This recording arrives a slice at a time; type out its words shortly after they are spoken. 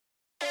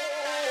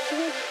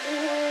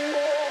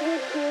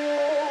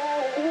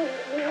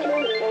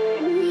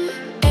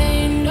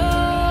Ain't no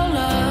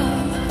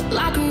love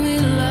like a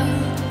real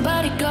love,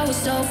 but it goes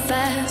so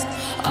fast.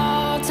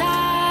 All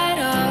tied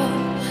up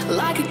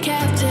like a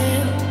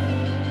captive.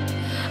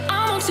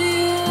 I'm to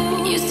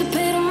you. Used to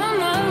pay to my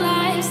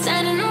life,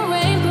 standing on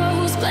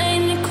rainbows,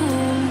 playing it cool.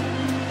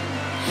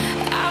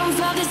 I haven't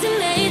felt this in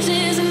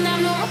ages, and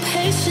I've no more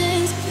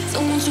patience.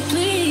 So won't you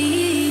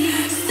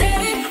please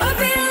stay a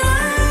bit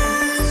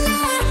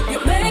longer?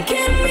 You're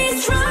making me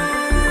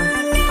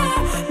stronger,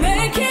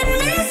 making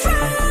me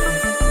stronger.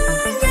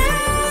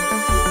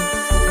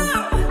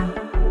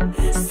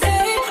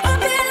 Stay a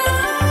bit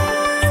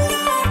longer.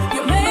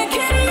 You're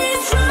making me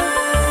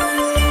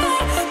stronger,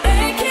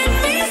 making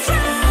me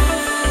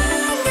stronger.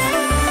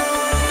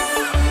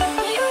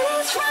 You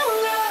need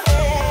stronger.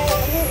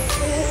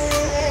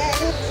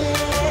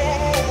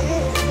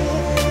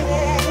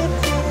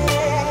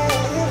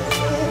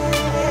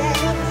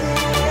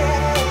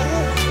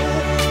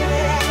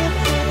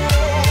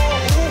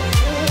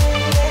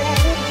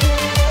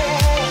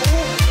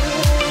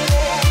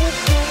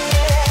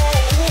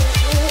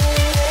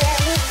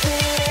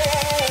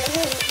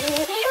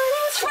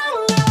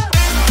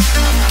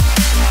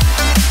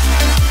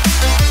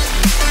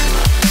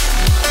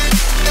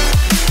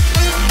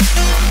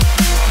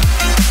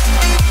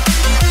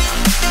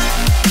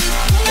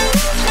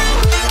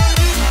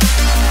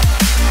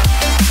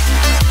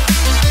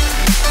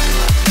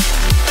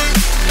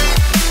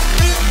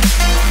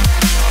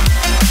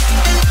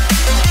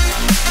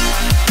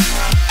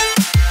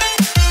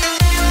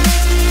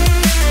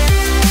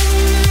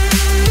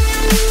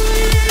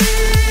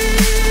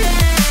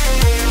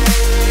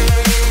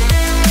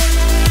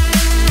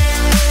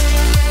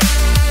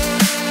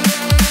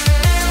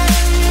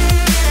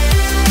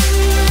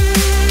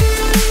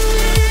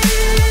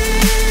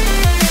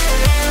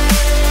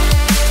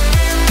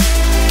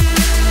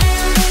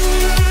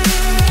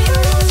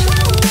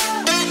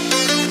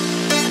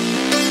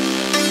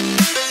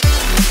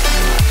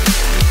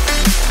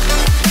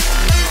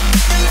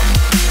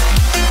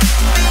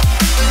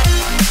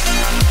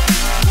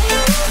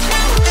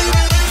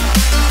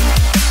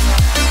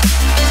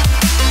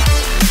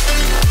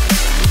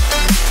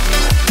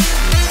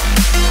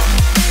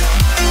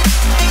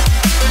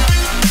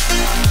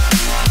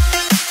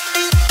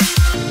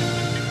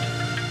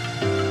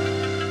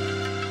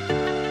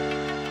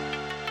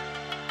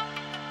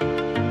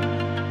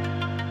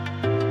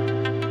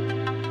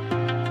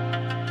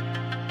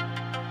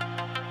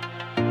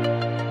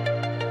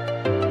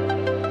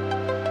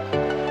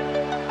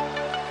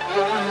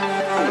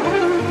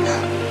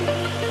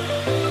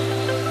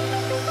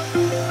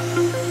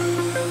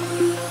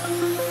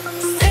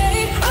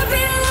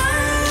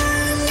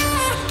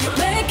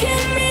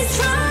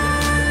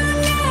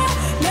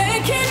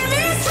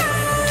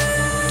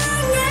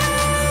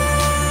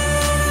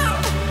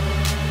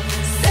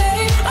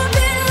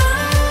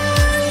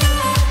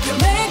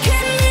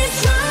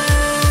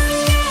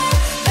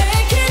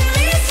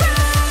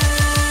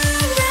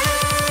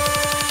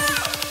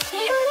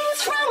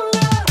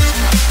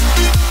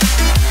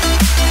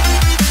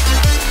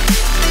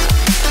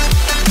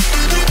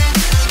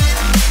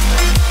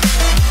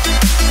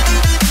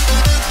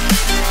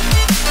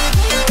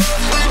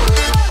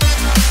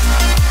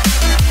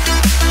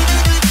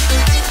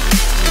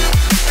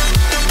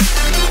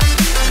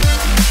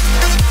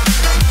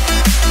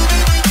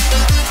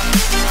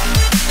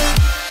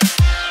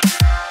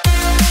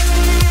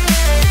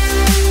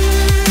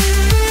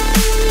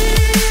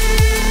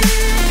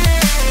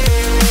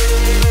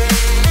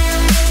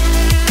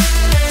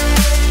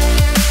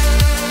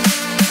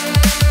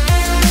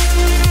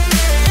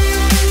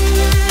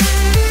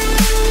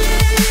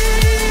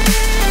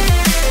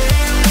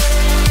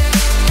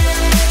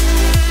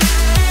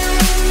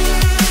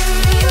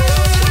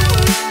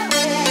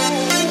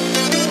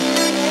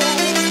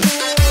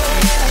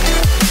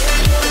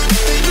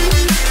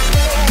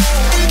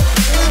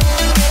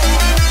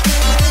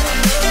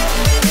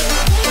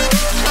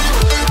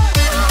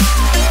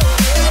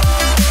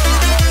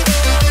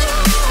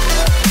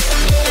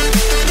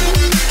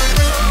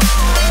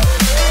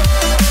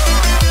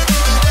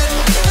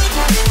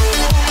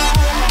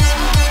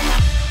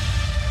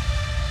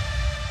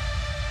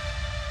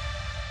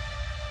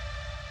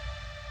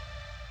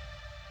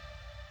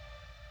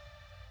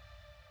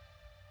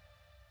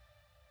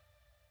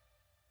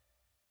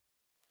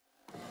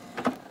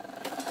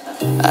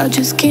 I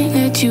just can't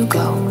let you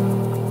go.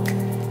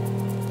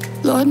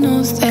 Lord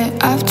knows that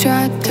I've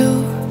tried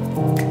to.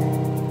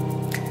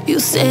 You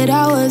said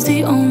I was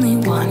the only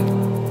one.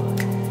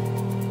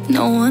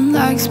 No one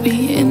likes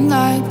being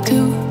lied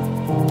to.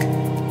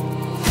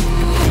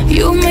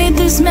 You made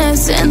this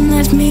mess and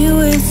left me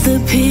with the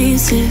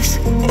pieces.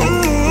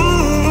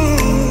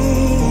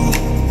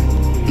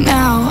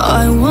 Now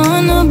I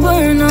wanna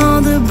burn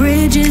all the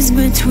bridges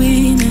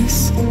between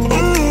us.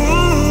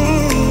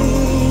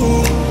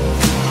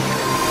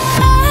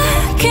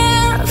 I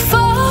can't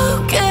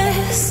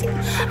focus,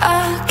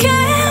 I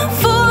can't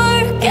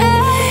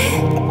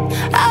forget.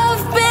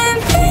 I've been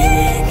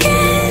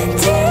thinking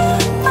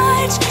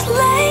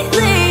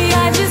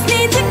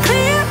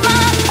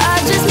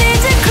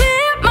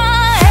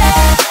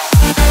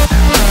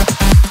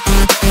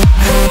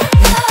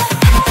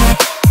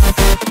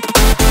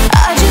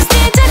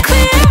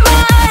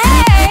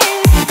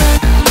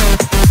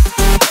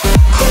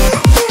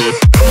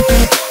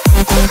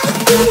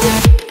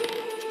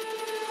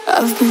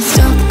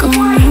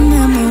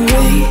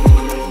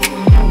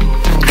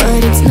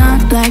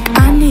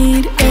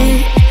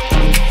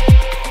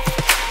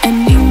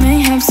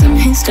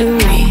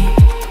history,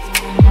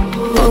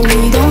 but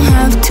we don't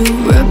have to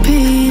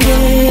repeat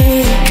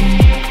it.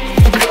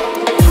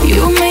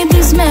 You made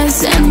this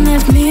mess and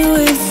left me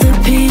with the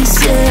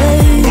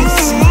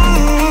pieces.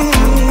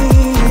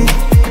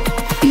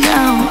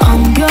 Now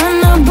I'm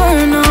gonna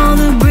burn all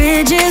the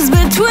bridges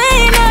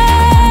between us.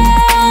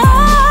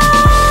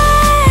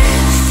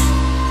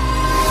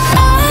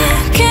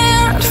 I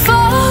can't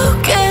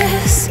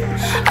focus,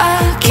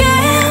 I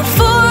can't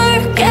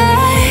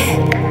forget.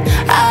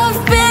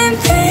 I've been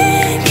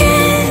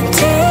thinking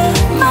too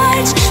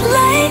much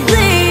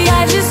lately.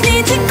 I just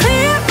need to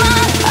clear my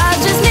head. I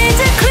just need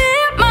to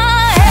clear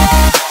my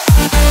head.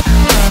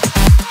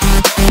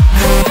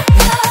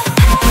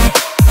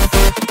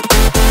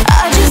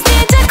 I just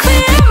need to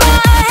clear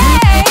my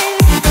head.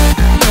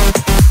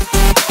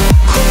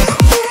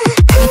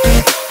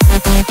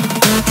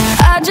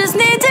 I just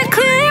need to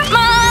clear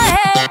my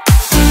head.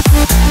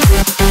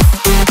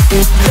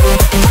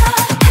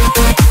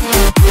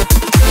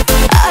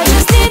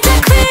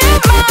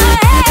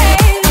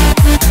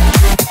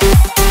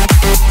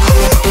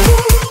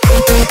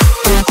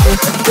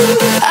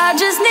 I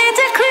just need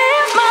to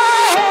clear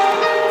my head.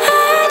 I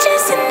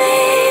just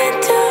need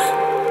to.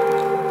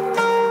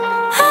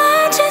 I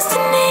just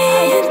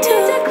need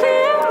to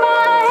clear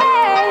my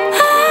head. I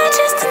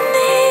just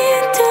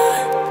need to.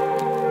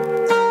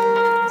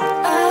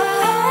 I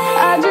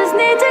just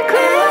need to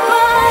clear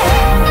my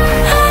head.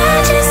 I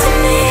just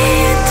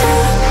need to.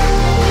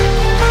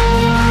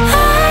 I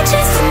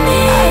just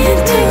need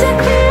to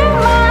clear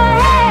my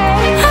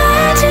head. I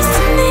just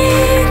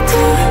need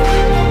to.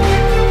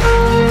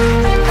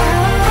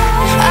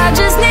 I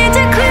just need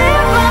to clear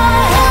my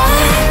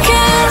head. I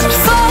can't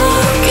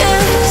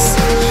focus,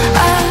 I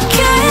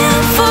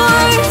can't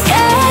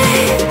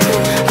forget.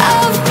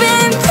 I've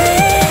been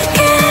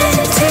thinking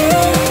too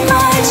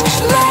much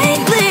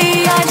lately.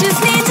 I just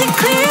need to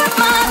clear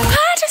my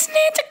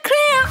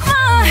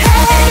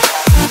head.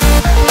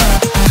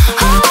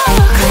 Oh,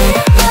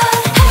 clear my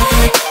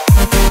head.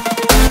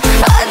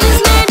 I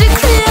just need to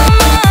clear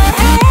my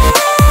head.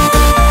 I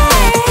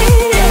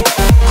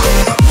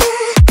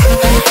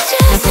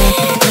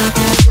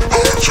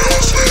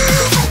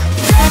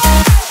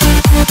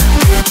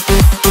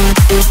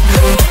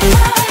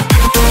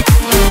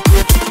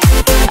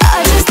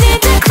just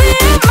need to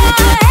clear my head.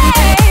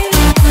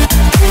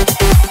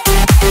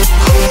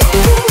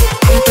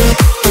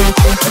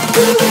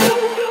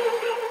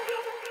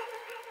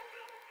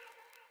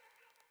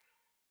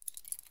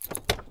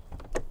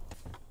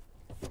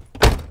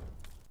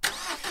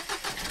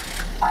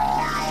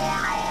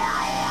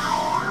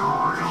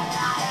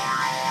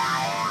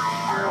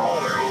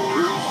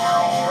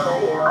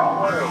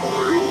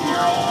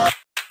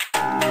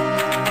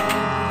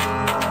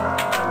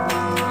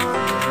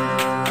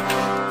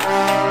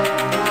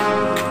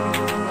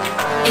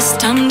 It's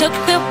time to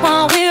quit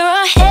while we're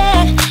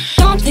ahead.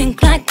 Don't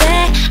think like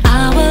that.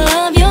 I will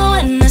love you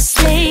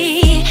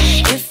endlessly.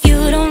 If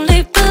you don't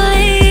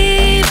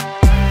believe,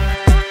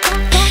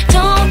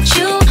 don't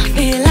you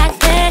be like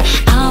that.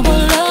 I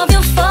will love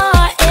you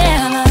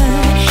forever.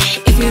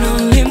 If you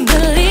don't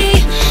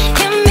believe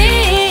in me,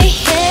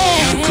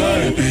 yeah. You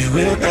could be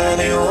with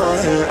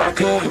anyone, I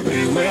could be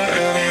with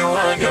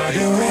anyone. You're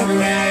here with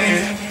me,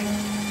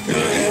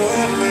 you're here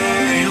with me.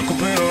 You could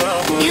be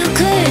around, but You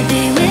could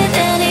be with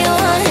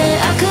anyone,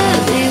 I could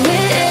be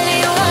with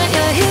anyone.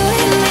 You're here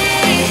with me,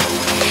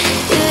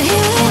 you're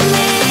here with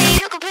me.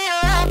 You could be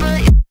around, but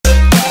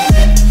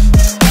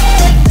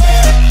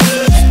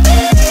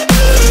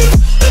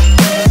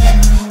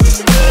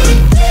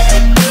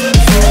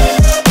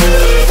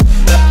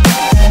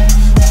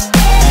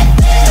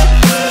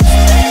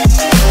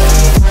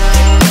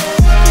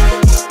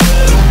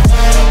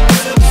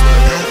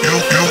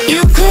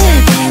you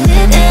could be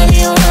with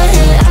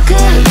anyone, I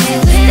could be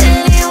with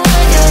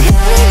anyone. You're here with me,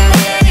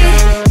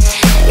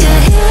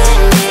 you're here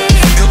with me.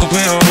 you could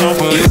be around,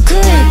 but You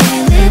could be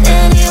with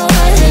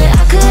anyone, I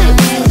could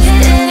be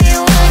with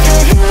anyone.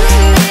 You're here with me,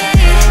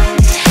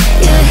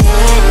 you're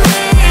here with me.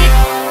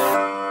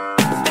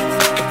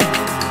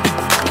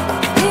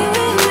 Here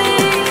with me.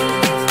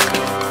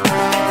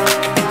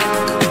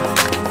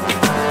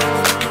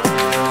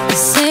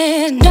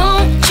 Said,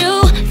 don't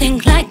you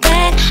think like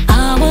that.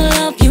 I will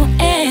love you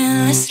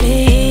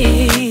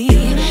endlessly.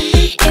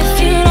 If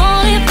you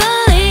only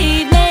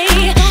believe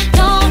me,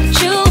 don't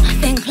you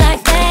think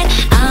like that.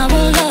 I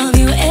will love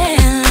you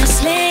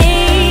endlessly.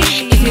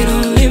 If you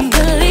don't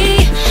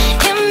believe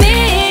in me,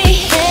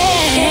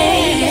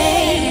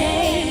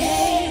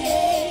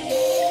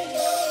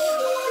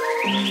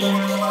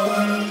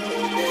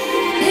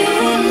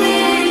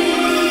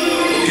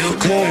 you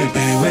could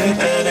be with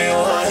anyone.